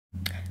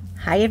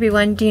Hi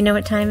everyone, do you know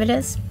what time it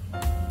is?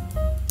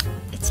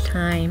 It's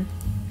time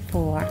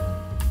for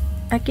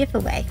a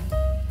giveaway.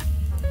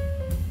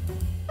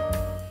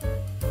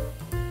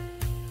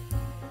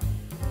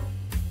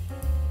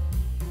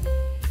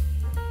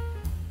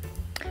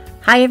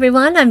 Hi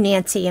everyone, I'm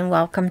Nancy and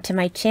welcome to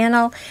my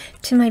channel.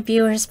 To my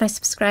viewers, my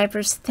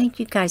subscribers, thank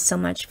you guys so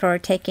much for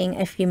taking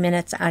a few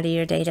minutes out of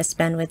your day to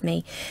spend with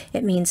me.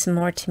 It means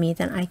more to me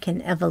than I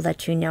can ever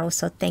let you know,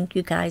 so thank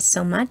you guys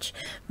so much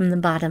from the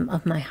bottom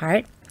of my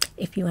heart.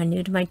 If you are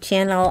new to my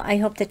channel, I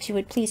hope that you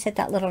would please hit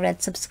that little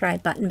red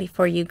subscribe button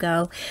before you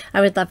go.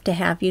 I would love to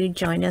have you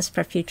join us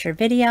for future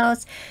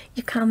videos.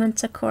 Your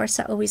comments, of course,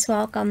 are always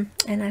welcome,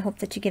 and I hope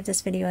that you give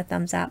this video a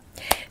thumbs up.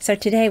 So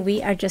today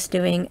we are just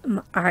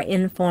doing our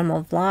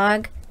informal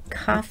vlog,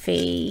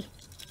 coffee,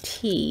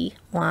 tea,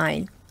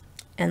 wine,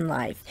 and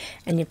life.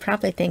 And you're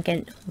probably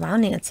thinking, wow,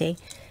 Nancy,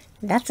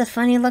 that's a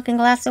funny looking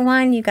glass of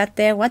wine you got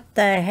there. What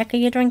the heck are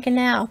you drinking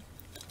now?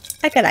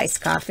 I got iced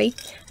coffee.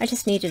 I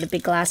just needed a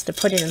big glass to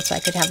put it in so I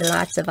could have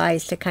lots of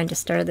ice to kind of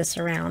stir this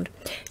around.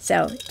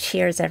 So,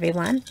 cheers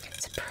everyone.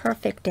 It's a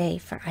perfect day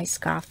for iced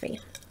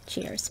coffee.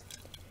 Cheers.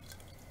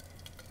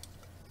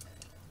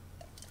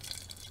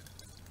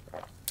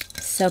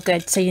 So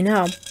good. So you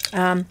know,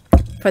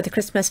 for the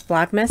Christmas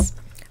Vlogmas,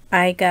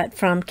 I got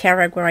from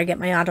Keurig, where I get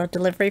my auto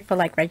delivery for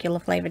like regular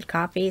flavored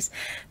coffees,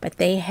 but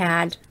they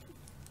had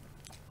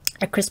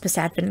a Christmas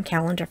advent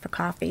calendar for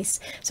coffees.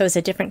 So it's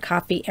a different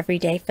coffee every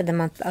day for the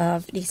month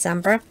of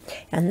December.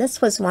 And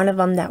this was one of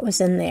them that was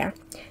in there.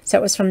 So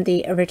it was from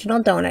the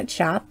original donut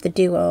shop, the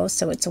Duo.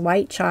 So it's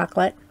white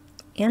chocolate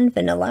and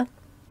vanilla.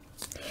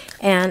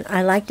 And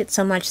I liked it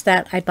so much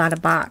that I bought a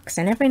box.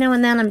 And every now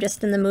and then I'm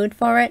just in the mood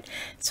for it.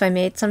 So I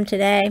made some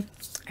today.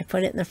 I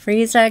put it in the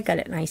freezer, got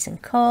it nice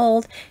and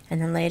cold.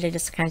 And then later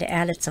just kind of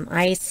added some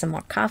ice, some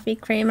more coffee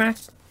creamer.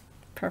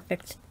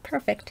 Perfect,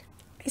 perfect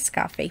iced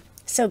coffee.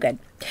 So good.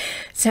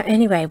 So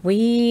anyway,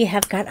 we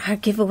have got our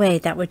giveaway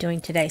that we're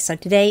doing today. So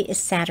today is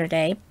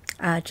Saturday,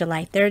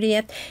 July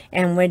 30th,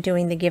 and we're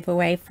doing the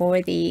giveaway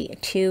for the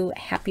 2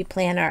 Happy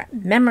Planner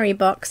memory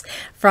books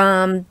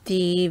from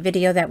the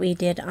video that we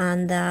did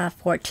on the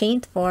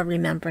 14th for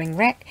Remembering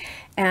Rick.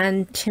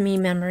 And to me,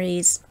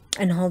 memories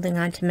and holding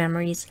on to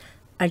memories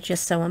are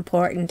just so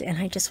important, and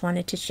I just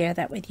wanted to share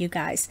that with you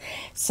guys.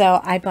 So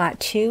I bought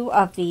 2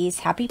 of these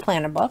Happy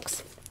Planner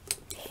books.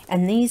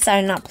 And these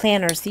are not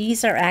planners.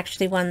 These are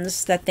actually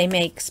ones that they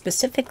make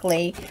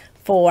specifically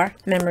for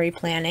memory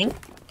planning.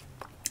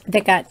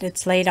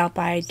 It's laid out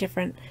by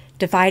different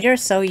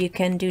dividers, so you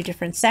can do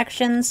different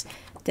sections.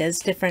 There's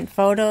different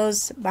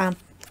photos,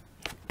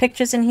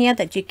 pictures in here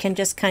that you can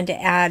just kind of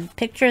add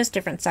pictures,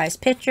 different size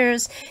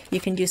pictures. You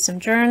can do some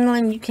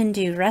journaling. You can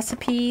do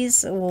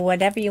recipes,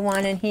 whatever you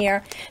want in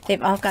here.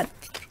 They've all got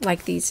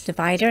like these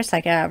dividers,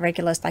 like a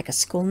regular, like a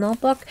school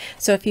notebook.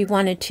 So if you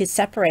wanted to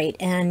separate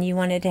and you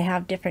wanted to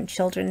have different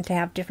children to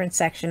have different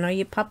section, or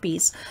your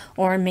puppies,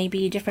 or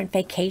maybe different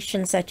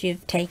vacations that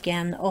you've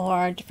taken,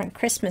 or different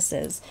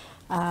Christmases,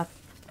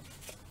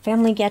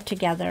 family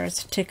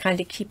get-togethers, to kind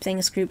of keep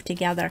things grouped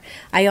together.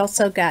 I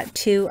also got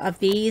 2 of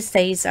these.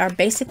 These are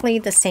basically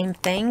the same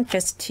thing,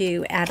 just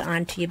to add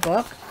on to your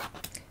book.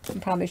 I'm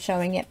probably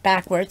showing it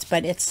backwards,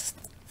 but it's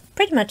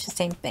pretty much the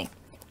same thing.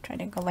 Try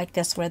to go like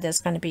this, where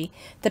there's going to be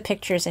the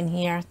pictures in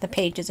here, the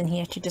pages in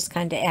here, to just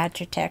kind of add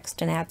your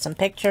text and add some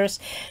pictures.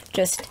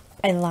 Just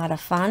a lot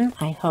of fun,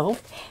 I hope.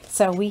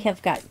 So we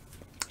have got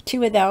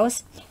 2 of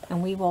those,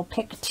 and we will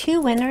pick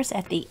 2 winners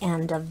at the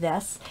end of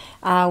this.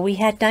 We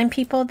had 9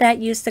 people that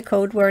used the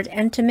code word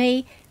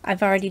ENTOME.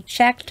 I've already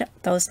checked.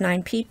 Those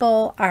 9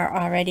 people are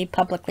already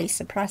publicly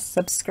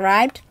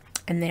subscribed,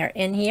 and they're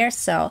in here.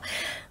 So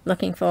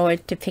looking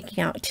forward to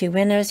picking out 2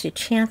 winners. Your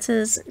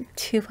chances,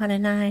 2 out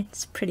of 9.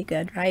 It's pretty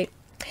good, right?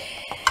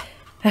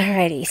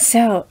 Alrighty,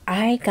 so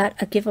I got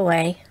a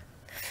giveaway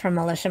from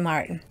Alisha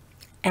Martin,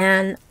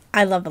 and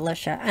I love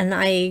Alisha, and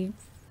I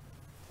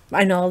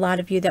know a lot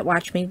of you that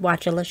watch me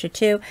watch Alisha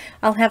too.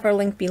 I'll have her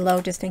link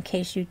below just in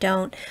case you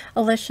don't.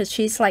 Alisha,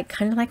 she's like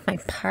kind of like my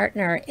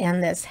partner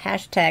in this.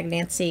 Hashtag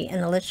Nancy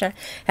and Alisha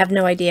have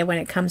no idea when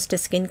it comes to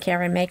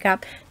skincare and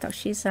makeup, though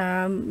she's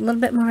a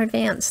little bit more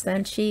advanced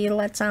than she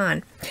lets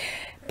on.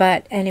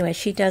 But anyway,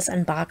 she does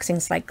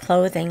unboxings like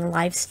clothing,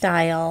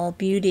 lifestyle,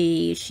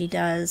 beauty. She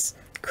does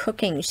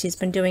cooking. She's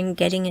been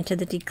getting into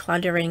the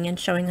decluttering and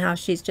showing how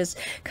she's just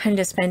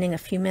kind of spending a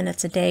few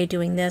minutes a day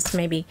doing this,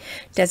 maybe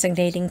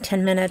designating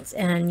 10 minutes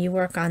and you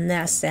work on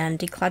this, and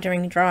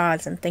decluttering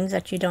drawers and things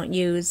that you don't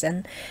use.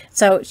 And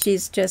so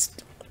she's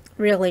just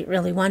really,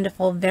 really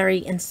wonderful,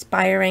 very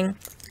inspiring.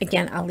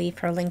 Again, I'll leave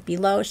her link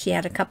below. She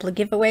had a couple of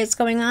giveaways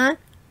going on.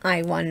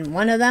 I won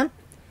one of them.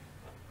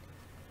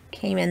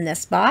 Came in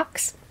this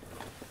box.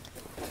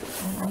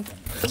 And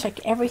I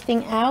took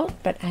everything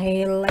out, but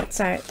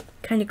let's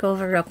kind of go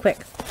over real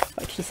quick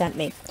what she sent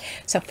me.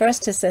 So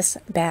first is this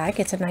bag.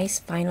 It's a nice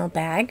vinyl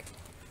bag.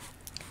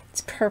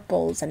 It's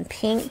purples and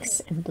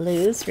pinks and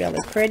blues, really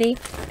pretty.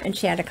 And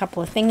she had a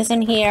couple of things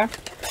in here.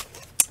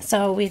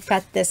 So we've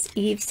got this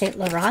Yves Saint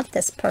Laurent,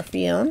 this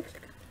perfume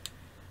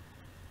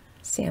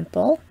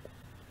sample.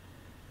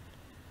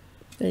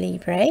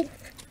 Libre.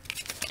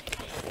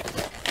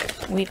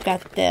 We've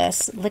got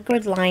this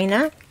liquid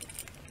eyeliner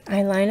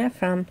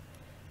from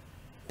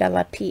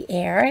Bella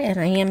Pierre, and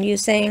I am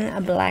using a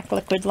black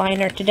liquid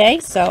liner today,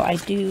 so I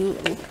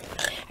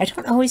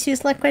don't always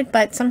use liquid,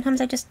 but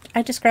sometimes I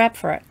just grab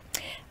for it.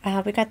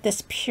 We got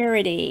this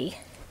Purity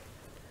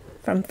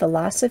from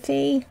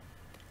Philosophy.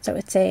 So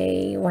it's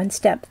a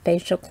one-step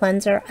facial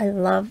cleanser. I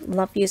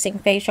love using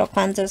facial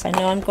cleansers. I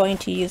know I'm going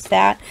to use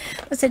that,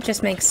 because it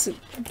just makes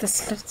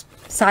the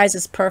size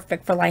is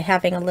perfect for like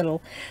having a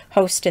little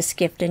hostess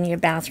gift in your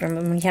bathroom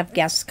and when you have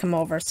guests come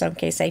over. So in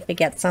case I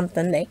forget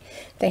something,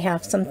 they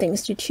have some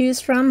things to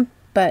choose from.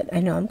 But I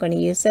know I'm going to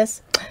use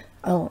this.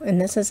 Oh, and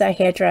this is a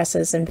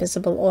Hairdresser's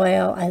Invisible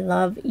Oil. I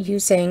love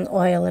using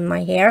oil in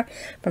my hair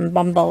from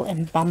Bumble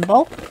and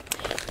Bumble.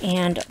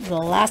 And the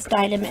last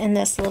item in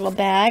this little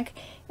bag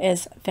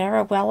is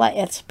Veruella.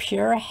 It's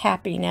Pure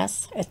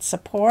Happiness. It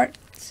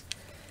supports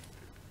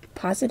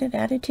positive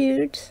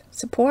attitude.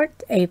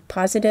 Support a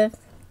positive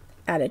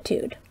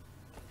attitude.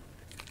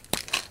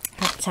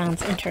 That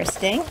sounds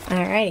interesting.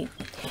 All right.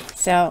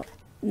 So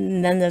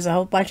then there's a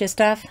whole bunch of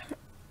stuff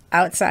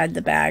outside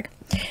the bag.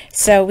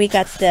 So we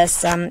got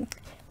this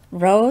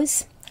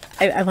rose.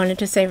 I wanted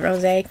to say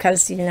rosé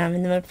because, you know, I'm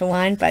in the mood for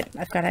wine, but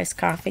I've got iced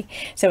coffee.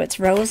 So it's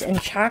rose and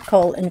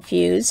charcoal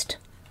infused.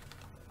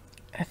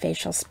 A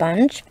facial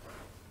sponge.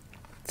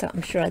 So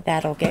I'm sure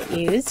that'll get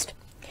used.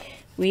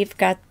 We've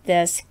got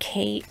this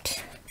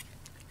Kate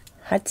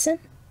Hudson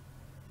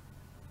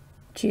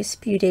Juice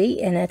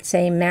Beauty, and it's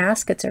a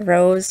mask. It's a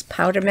rose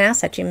powder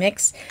mask that you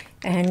mix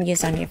and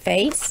use on your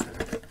face.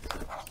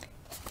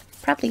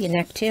 Probably your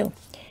neck too.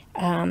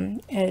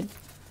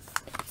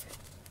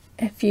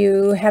 If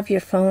you have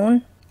your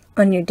phone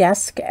on your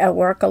desk at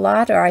work a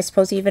lot, or I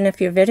suppose even if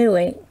you're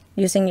videoing,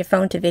 using your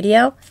phone to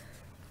video,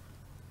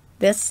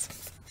 this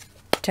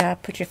to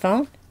put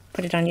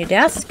it on your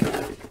desk.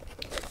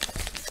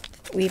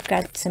 We've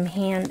got some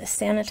hand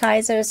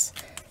sanitizers,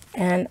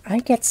 and I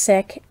get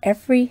sick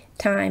every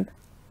time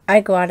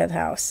I go out of the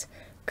house.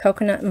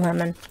 Coconut and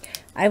lemon.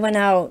 I went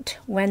out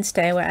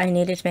Wednesday where I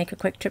needed to make a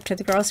quick trip to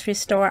the grocery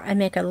store. I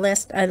make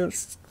a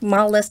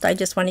small list. I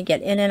just want to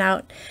get in and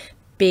out.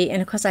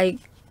 And of course,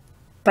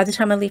 by the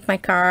time I leave my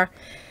car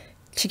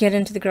to get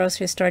into the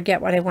grocery store,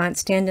 get what I want,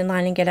 stand in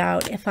line and get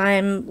out. If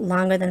I'm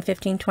longer than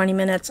 15-20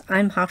 minutes,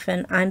 I'm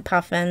huffing, I'm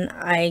puffing.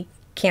 I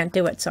can't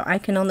do it. So I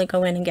can only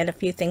go in and get a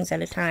few things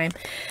at a time.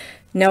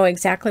 Know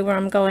exactly where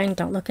I'm going.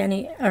 Don't look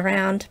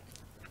around.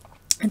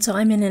 And so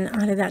I'm in and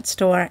out of that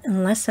store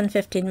in less than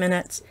 15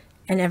 minutes.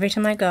 And every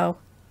time I go,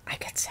 I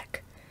get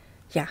sick.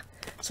 Yeah.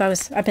 So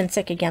I've been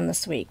sick again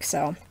this week.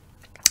 So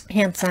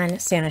hand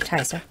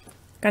sanitizer.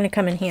 Going to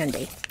come in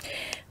handy.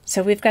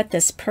 So we've got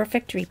this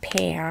Perfect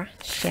Repair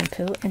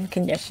shampoo and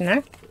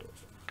conditioner.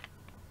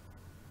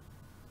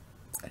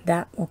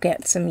 That will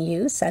get some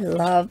use. I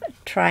love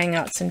trying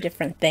out some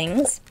different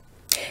things.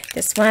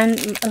 This one,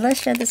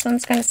 Alicia, this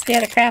one's going to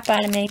scare the crap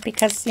out of me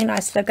because, you know,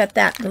 I still got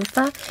that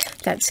loofah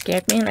that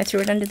scared me and I threw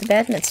it under the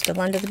bed, and it's still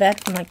under the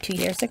bed from like 2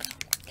 years ago.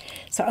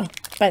 So,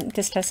 but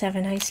this does have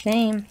a nice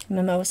name,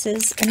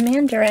 Mimosas and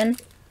Mandarin.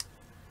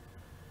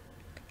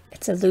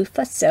 It's a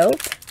loofah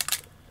soap.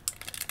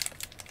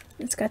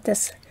 It's got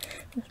this,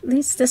 at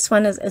least this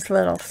one is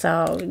little,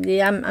 so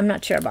yeah, I'm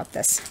not sure about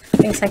this.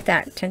 Things like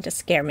that tend to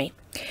scare me.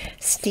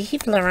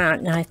 Steve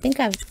Laurent. Now, I think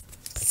I've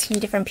seen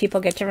different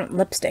people get different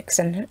lipsticks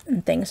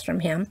and things from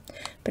him,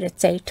 but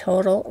it's a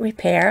Total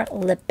Repair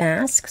lip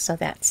mask, so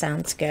that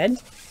sounds good.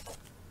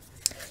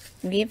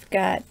 We've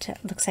got,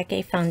 looks like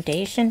a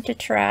foundation to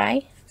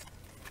try.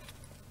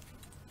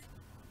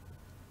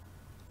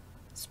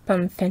 It's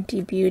from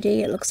Fenty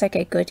Beauty. It looks like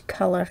a good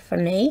color for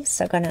me,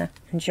 so I'm going to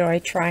enjoy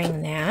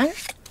trying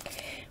that.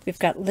 We've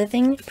got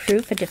Living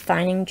Proof, a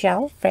defining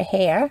gel for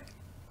hair.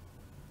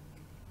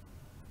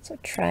 So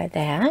try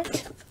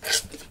that.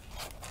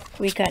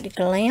 We got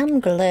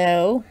Glam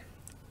Glow.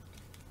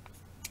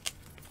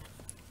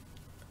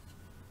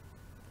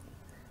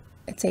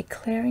 It's a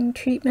clearing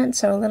treatment,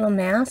 so a little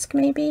mask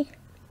maybe.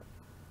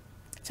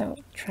 So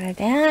try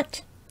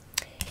that.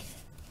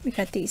 We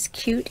got these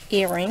cute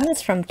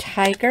earrings from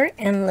Tiger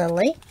and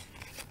Lily.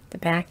 The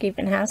back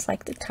even has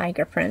like the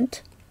tiger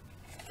print,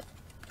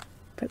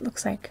 but it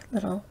looks like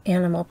little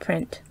animal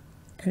print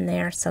in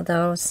there, so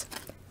those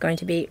are going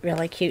to be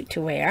really cute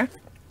to wear.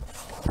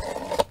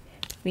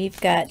 We've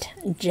got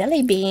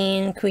Jelly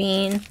Bean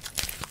Queen.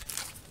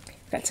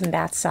 We've got some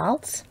bath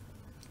salts.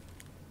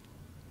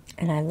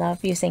 And I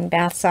love using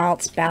bath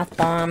salts, bath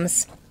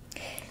bombs.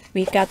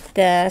 We've got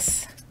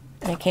this,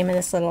 and it came in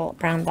this little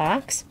brown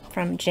box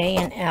from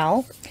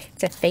J&L.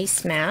 It's a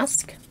face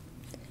mask.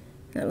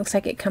 And it looks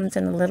like it comes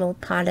in a little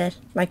potted,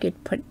 like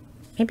you'd put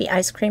maybe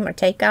ice cream or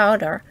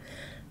takeout or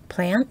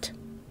plant.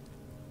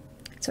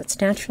 So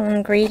it's natural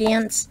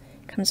ingredients.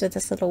 Comes with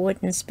this little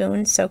wooden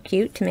spoon, so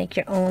cute, to make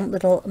your own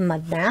little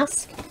mud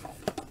mask.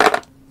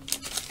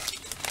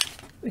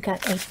 We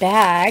got a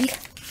bag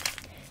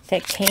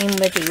that came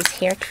with these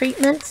hair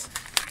treatments.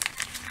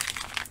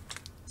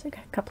 So I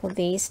got a couple of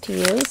these to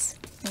use.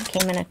 It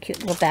came in a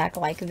cute little bag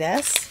like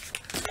this.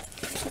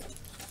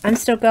 I'm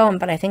still going,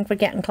 but I think we're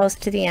getting close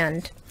to the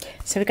end.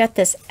 So we got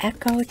this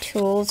Eco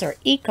Tools or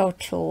Eco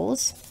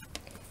Tools.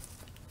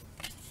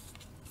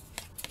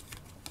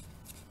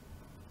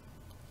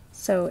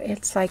 So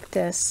it's like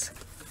this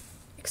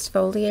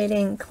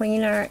exfoliating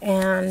cleaner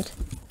and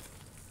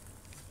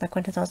like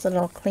one of those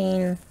little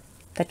clean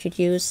that you'd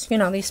use, you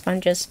know, these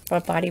sponges for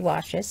body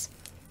washes.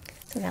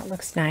 So that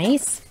looks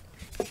nice.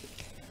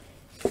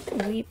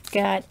 We've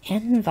got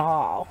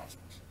Envol.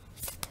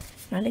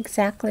 Not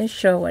exactly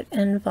sure what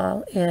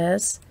Envol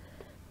is,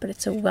 but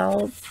it's a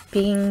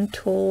well-being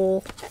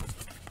tool,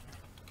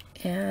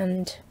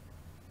 and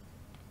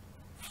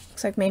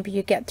looks like maybe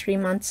you get 3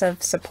 months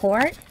of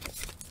support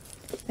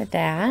with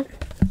that.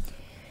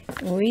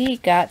 We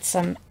got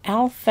some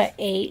Alpha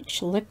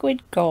H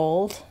liquid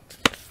gold,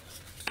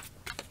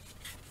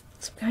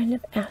 some kind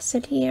of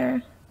acid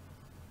here,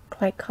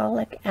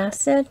 glycolic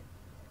acid.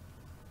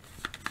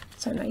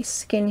 So nice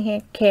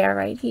skin care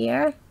right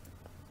here.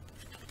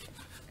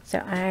 So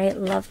I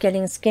love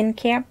getting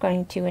skincare. I'm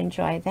going to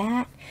enjoy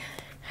that.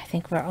 I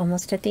think we're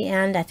almost at the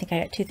end. I think I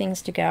got 2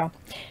 things to go.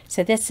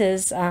 So this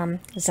is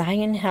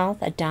Zion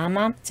Health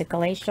Adama. It's a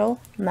glacial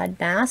mud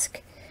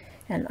mask.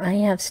 And I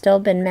have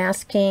still been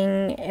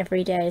masking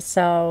every day.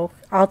 So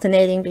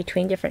alternating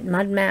between different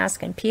mud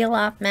mask and peel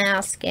off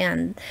mask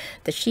and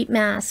the sheet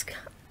mask.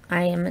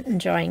 I am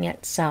enjoying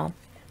it. So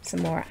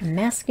some more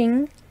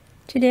masking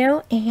to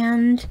do.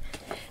 And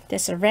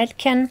this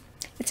Redken.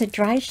 It's a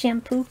dry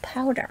shampoo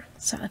powder.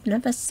 So I've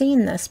never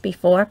seen this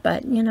before,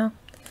 but you know,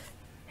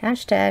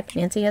 hashtag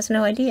Nancy has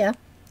no idea.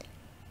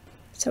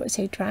 So it's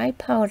a dry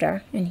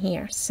powder in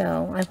here.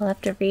 So I will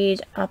have to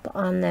read up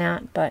on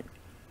that, but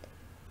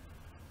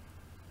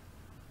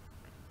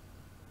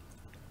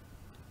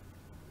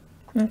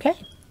okay,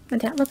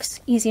 that looks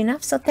easy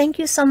enough. So thank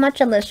you so much,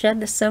 Alisha.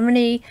 There's so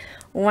many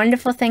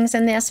wonderful things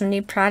in there, some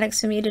new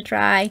products for me to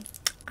try.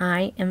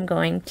 I am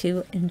going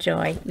to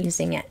enjoy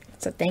using it.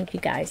 So thank you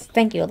guys.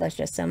 Thank you,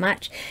 Alisha, so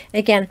much.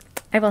 Again,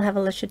 I will have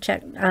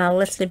Alisha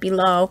listed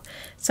below,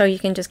 so you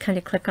can just kind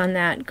of click on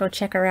that. Go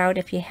check her out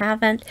if you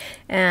haven't.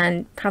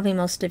 And probably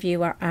most of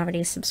you are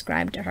already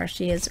subscribed to her.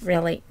 She is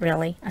really,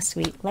 really a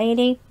sweet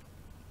lady.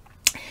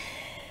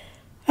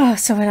 Oh,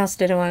 so what else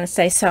did I want to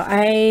say? So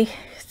I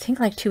think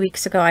like 2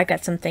 weeks ago, I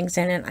got some things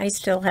in, and I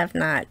still have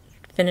not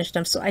finished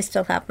them, so I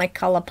still have my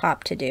color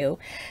pop to do,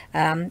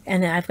 and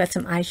I've got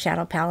some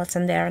eyeshadow palettes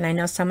in there, and I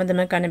know some of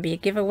them are going to be a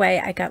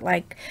giveaway. I got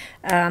like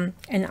an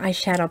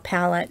eyeshadow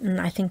palette,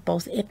 and I think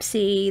both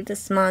Ipsy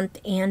this month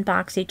and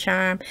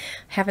BoxyCharm.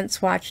 Haven't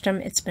swatched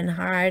them. It's been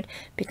hard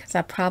because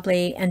I'll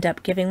probably end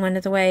up giving one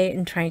of the way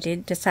and trying to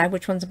decide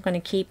which ones I'm going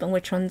to keep and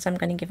which ones I'm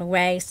going to give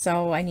away,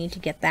 so I need to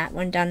get that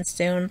one done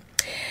soon.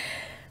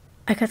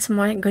 I got some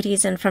more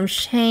goodies in from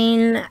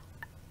Shane.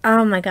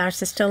 Oh my gosh,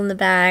 they're still in the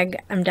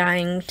bag. I'm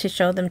dying to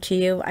show them to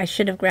you. I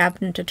should have grabbed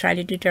them to try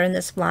to do during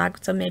this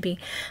vlog, so maybe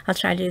I'll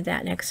try to do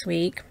that next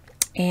week.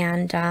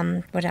 And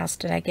what else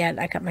did I get?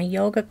 I got my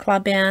yoga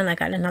club in. I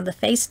got another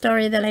face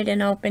story that I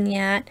didn't open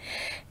yet.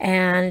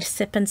 And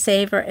Sip and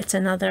Savor, it's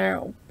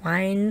another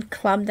wine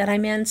club that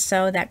I'm in,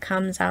 so that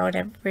comes out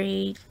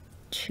every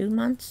 2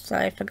 months. So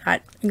I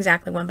forgot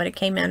exactly when, but it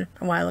came in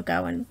a while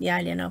ago, and yeah,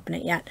 I didn't open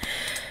it yet.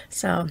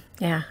 So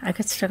yeah, I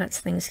still got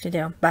some things to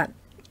do, but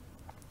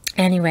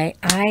anyway,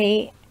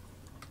 I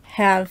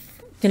have,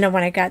 you know,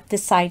 when I got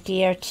this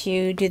idea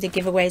to do the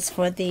giveaways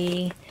for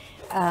the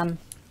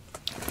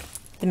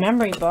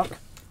memory book,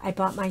 I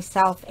bought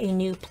myself a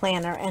new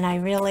planner, and I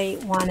really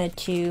wanted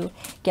to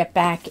get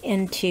back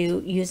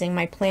into using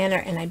my planner,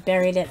 and I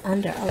buried it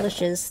under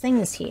Alisha's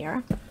things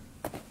here.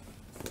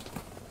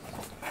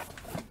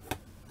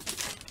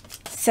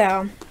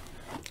 So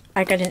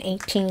I got an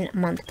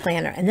 18-month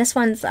planner, and this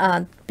one's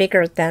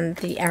bigger than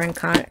the Erin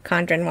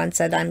Condren ones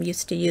that I'm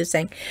used to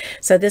using.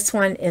 So this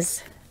one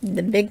is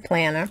the big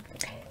planner.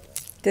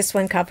 This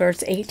one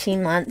covers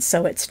 18 months,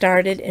 so it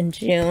started in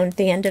June,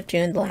 the end of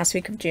June, the last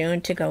week of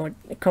June, to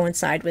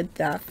coincide with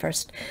the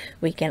first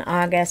week in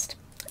August.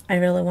 I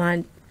really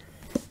want,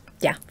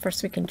 yeah,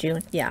 first week in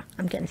June. Yeah,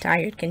 I'm getting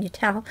tired. Can you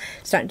tell?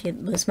 Starting to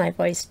lose my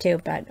voice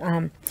too. But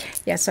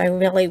yeah, so I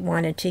really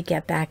wanted to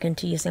get back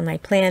into using my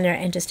planner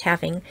and just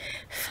having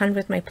fun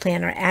with my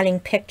planner, adding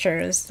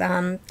pictures,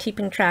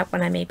 keeping track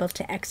when I'm able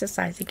to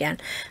exercise again.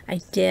 I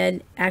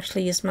did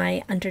actually use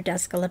my under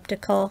desk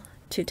elliptical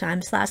 2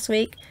 times last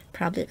week.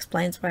 Probably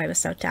explains why I was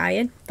so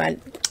tired, but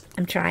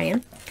I'm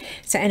trying.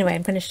 So anyway,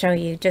 I'm going to show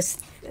you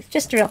just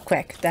real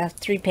quick the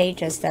 3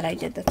 pages that I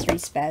did, the 3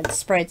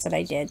 spreads that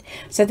I did.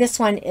 So this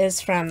one is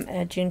from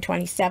June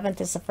 27th.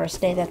 This is the first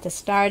day that this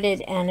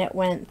started, and it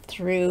went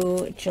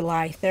through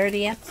July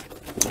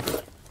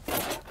 30th.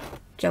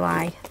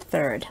 July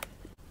 3rd.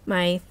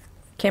 My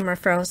camera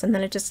froze, and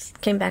then it just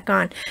came back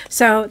on.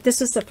 So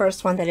this is the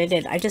first one that I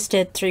did. I just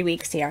did 3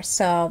 weeks here.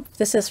 So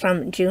this is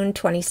from June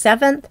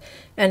 27th,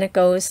 and it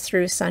goes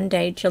through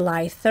Sunday,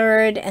 July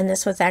 3rd, and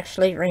this was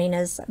actually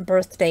Raina's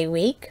birthday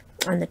week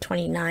on the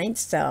 29th.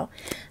 So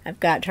I've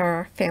got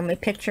her family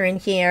picture in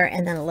here,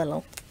 and then a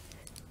little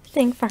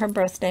thing for her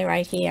birthday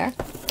right here.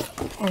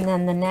 And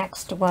then the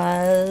next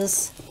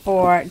was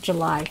for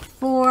July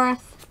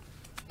 4th.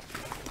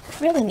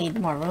 Really need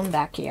more room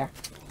back here.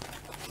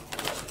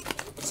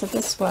 So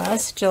this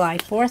was July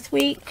 4th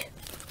week.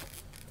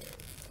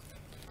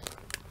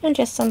 And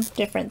just some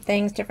different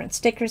things, different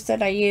stickers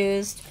that I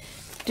used,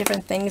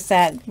 different things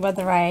that,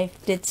 whether I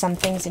did some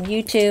things in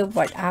YouTube,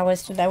 what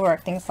hours did I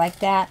work, things like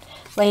that.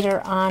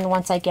 Later on,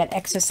 once I get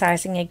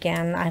exercising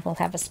again, I will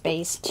have a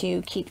space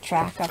to keep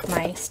track of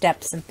my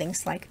steps and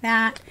things like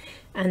that.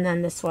 And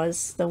then this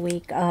was the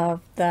week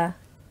of the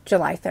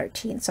July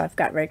 13th, so I've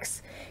got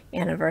Rick's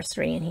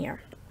anniversary in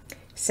here.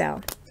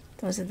 So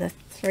those are the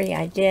 3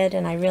 I did,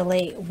 and I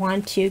really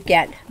want to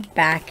get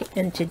back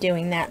into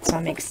doing that, so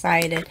I'm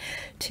excited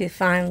to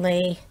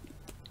finally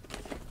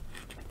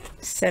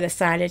set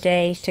aside a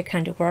day to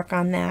kind of work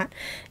on that.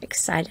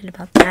 Excited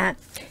about that.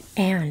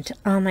 And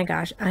oh my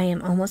gosh, I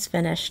am almost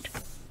finished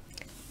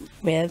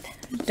with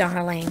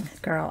Darling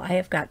Girl. I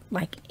have got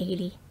like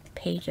 80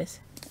 pages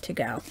to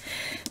go.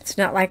 It's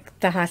not like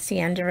the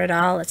Hacienda at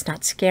all. It's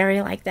not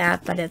scary like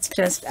that, but it's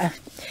just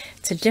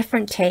it's a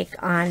different take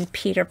on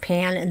Peter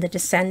Pan and the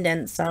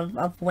descendants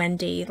of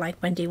Wendy.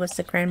 Like Wendy was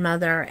the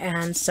grandmother,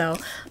 and so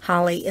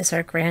Holly is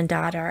her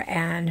granddaughter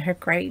and her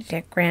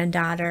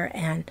great-granddaughter,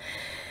 and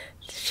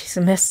she's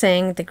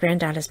missing. The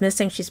granddaughter's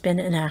missing. She's been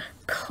in a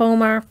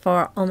coma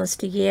for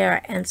almost a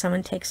year, and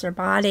someone takes her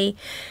body.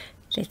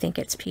 They think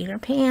it's Peter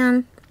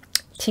Pan.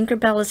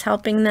 Tinkerbell is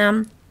helping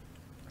them.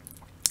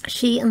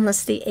 She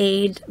enlists the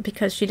aid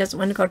because she doesn't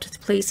want to go to the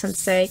police and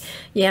say,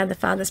 yeah, the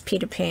father's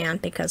Peter Pan,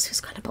 because who's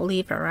going to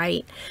believe her,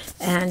 right?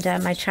 And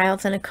my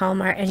child's in a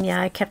coma, and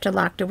yeah, I kept her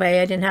locked away.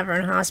 I didn't have her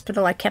in a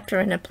hospital. I kept her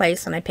in a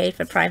place, and I paid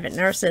for private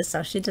nurses,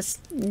 so she just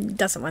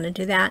doesn't want to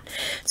do that.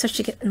 So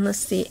she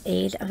enlists the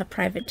aid of a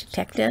private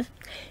detective.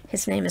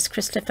 His name is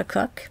Christopher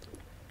Cook,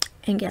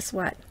 and guess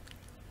what?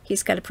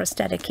 He's got a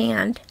prosthetic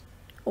hand.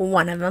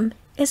 One of them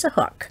is a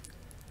hook.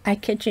 I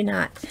kid you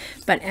not.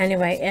 But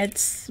anyway,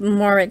 it's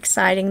more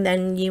exciting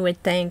than you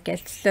would think.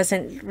 It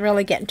doesn't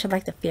really get into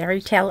like the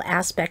fairy tale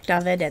aspect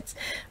of it. It's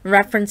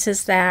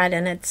references that,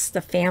 and it's the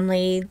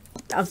family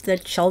of the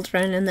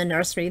children in the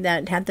nursery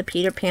that had the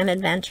Peter Pan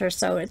adventure.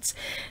 So it's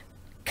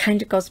kind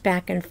of goes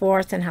back and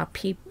forth, and how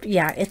people,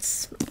 yeah,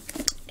 it's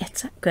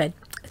good.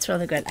 It's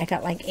really good. I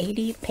got like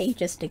 80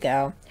 pages to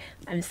go.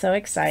 I'm so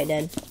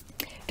excited.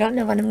 Don't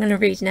know what I'm going to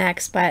read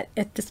next, but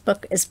this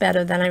book is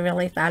better than I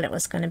really thought it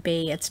was going to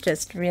be. It's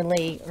just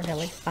really,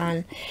 really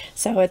fun.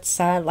 So it's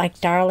like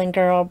Darling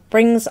Girl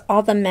brings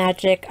all the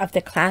magic of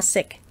the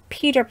classic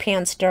Peter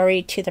Pan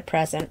story to the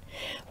present,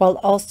 while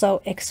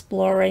also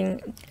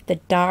exploring the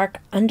dark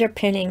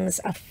underpinnings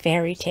of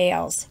fairy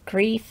tales,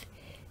 grief,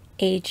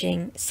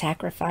 aging,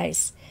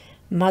 sacrifice,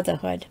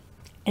 motherhood,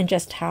 and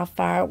just how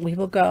far we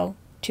will go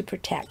to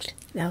protect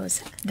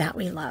those that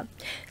we love.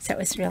 So it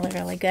was really,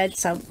 really good.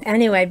 So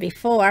anyway,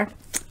 before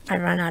I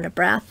run out of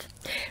breath,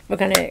 we're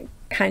going to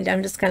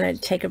I'm just going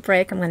to take a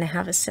break. I'm going to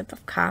have a sip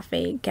of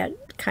coffee, get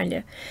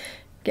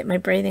my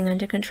breathing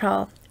under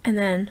control, and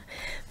then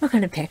we're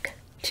going to pick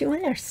 2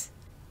 winners.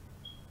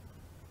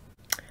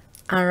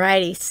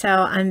 Alrighty,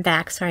 so I'm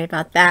back. Sorry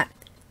about that.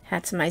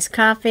 Had some iced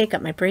coffee,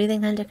 got my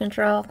breathing under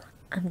control.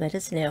 I'm good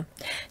as new.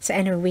 So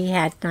anyway, we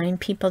had 9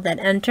 people that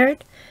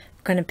entered.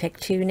 Going to pick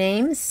 2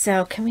 names,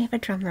 so can we have a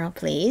drum roll,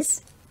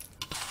 please?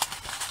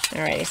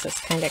 Alrighty, so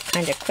let's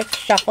kind of quick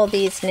shuffle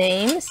these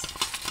names,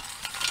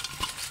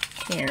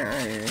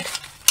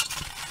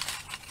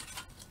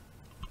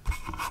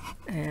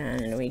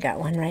 and we got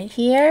one right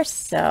here.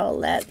 So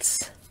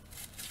let's.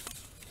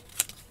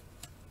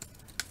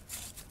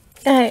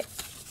 I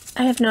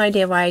have no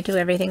idea why I do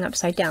everything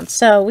upside down.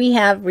 So we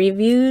have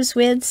Reviews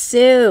with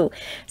Sue.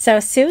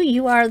 So Sue,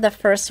 you are the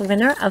first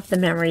winner of the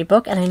memory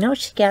book, and I know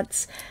she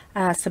gets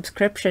a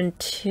subscription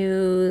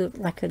to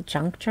like a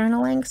junk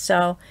journaling,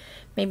 so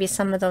maybe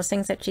some of those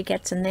things that she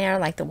gets in there,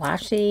 like the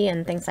washi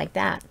and things like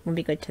that, will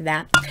be good to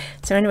that.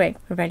 So anyway,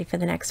 we're ready for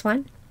the next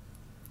one.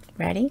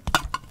 Ready?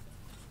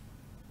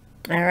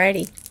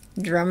 Alrighty,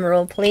 drum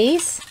roll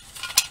please.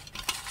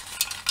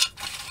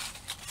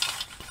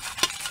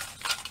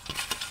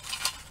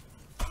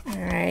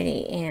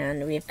 Alrighty,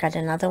 and we've got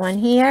another one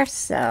here,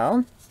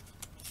 so.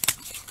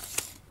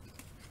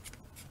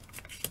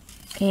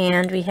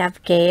 And we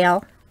have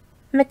Gail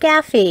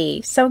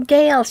McGaffey. So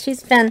Gail, she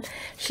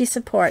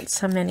supports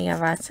so many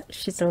of us.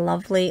 She's a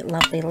lovely,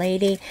 lovely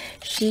lady.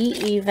 She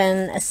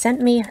even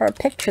sent me her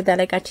picture that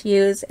I got to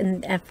use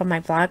for my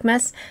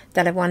Vlogmas,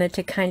 that I wanted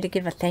to kind of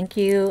give a thank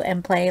you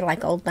and play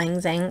like Old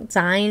Lang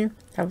Syne.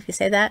 How would you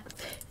say that?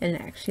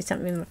 And she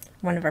sent me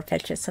one of her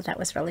pictures, so that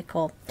was really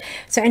cool.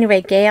 So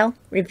anyway, Gail,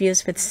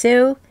 Reviews with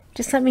Sue.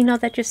 Just let me know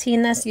that you've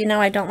seen this. You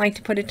know, I don't like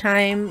to put a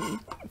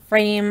time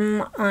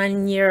frame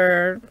on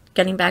your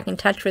getting back in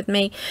touch with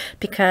me,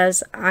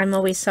 because I'm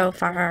always so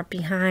far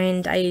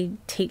behind. I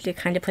hate to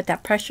kind of put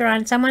that pressure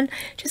on someone.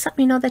 Just let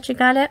me know that you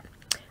got it.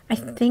 I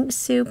think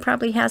Sue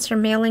probably has her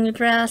mailing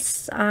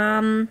address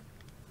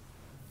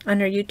on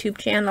her YouTube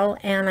channel,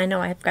 and I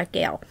know I've got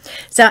Gail.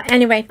 So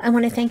anyway, I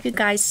want to thank you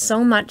guys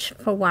so much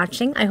for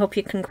watching. I hope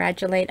you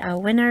congratulate our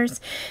winners,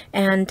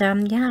 and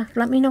yeah,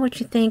 let me know what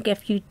you think.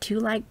 If you do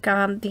like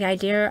the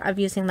idea of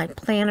using like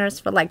planners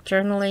for like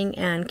journaling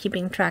and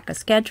keeping track of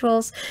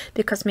schedules,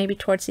 because maybe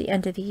towards the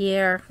end of the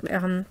year,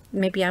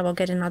 maybe I will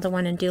get another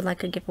one and do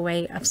like a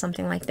giveaway of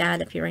something like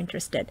that if you're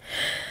interested.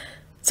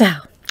 So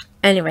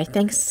anyway,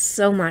 thanks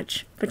so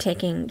much for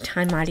taking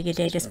time out of your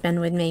day to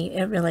spend with me.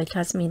 It really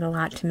does mean a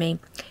lot to me.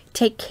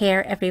 Take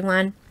care,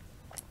 everyone.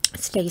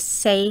 Stay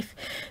safe.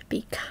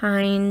 Be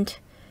kind.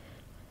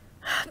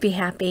 Be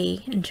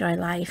happy. Enjoy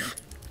life.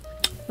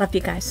 Love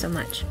you guys so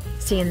much.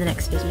 See you in the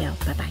next video.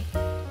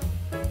 Bye-bye.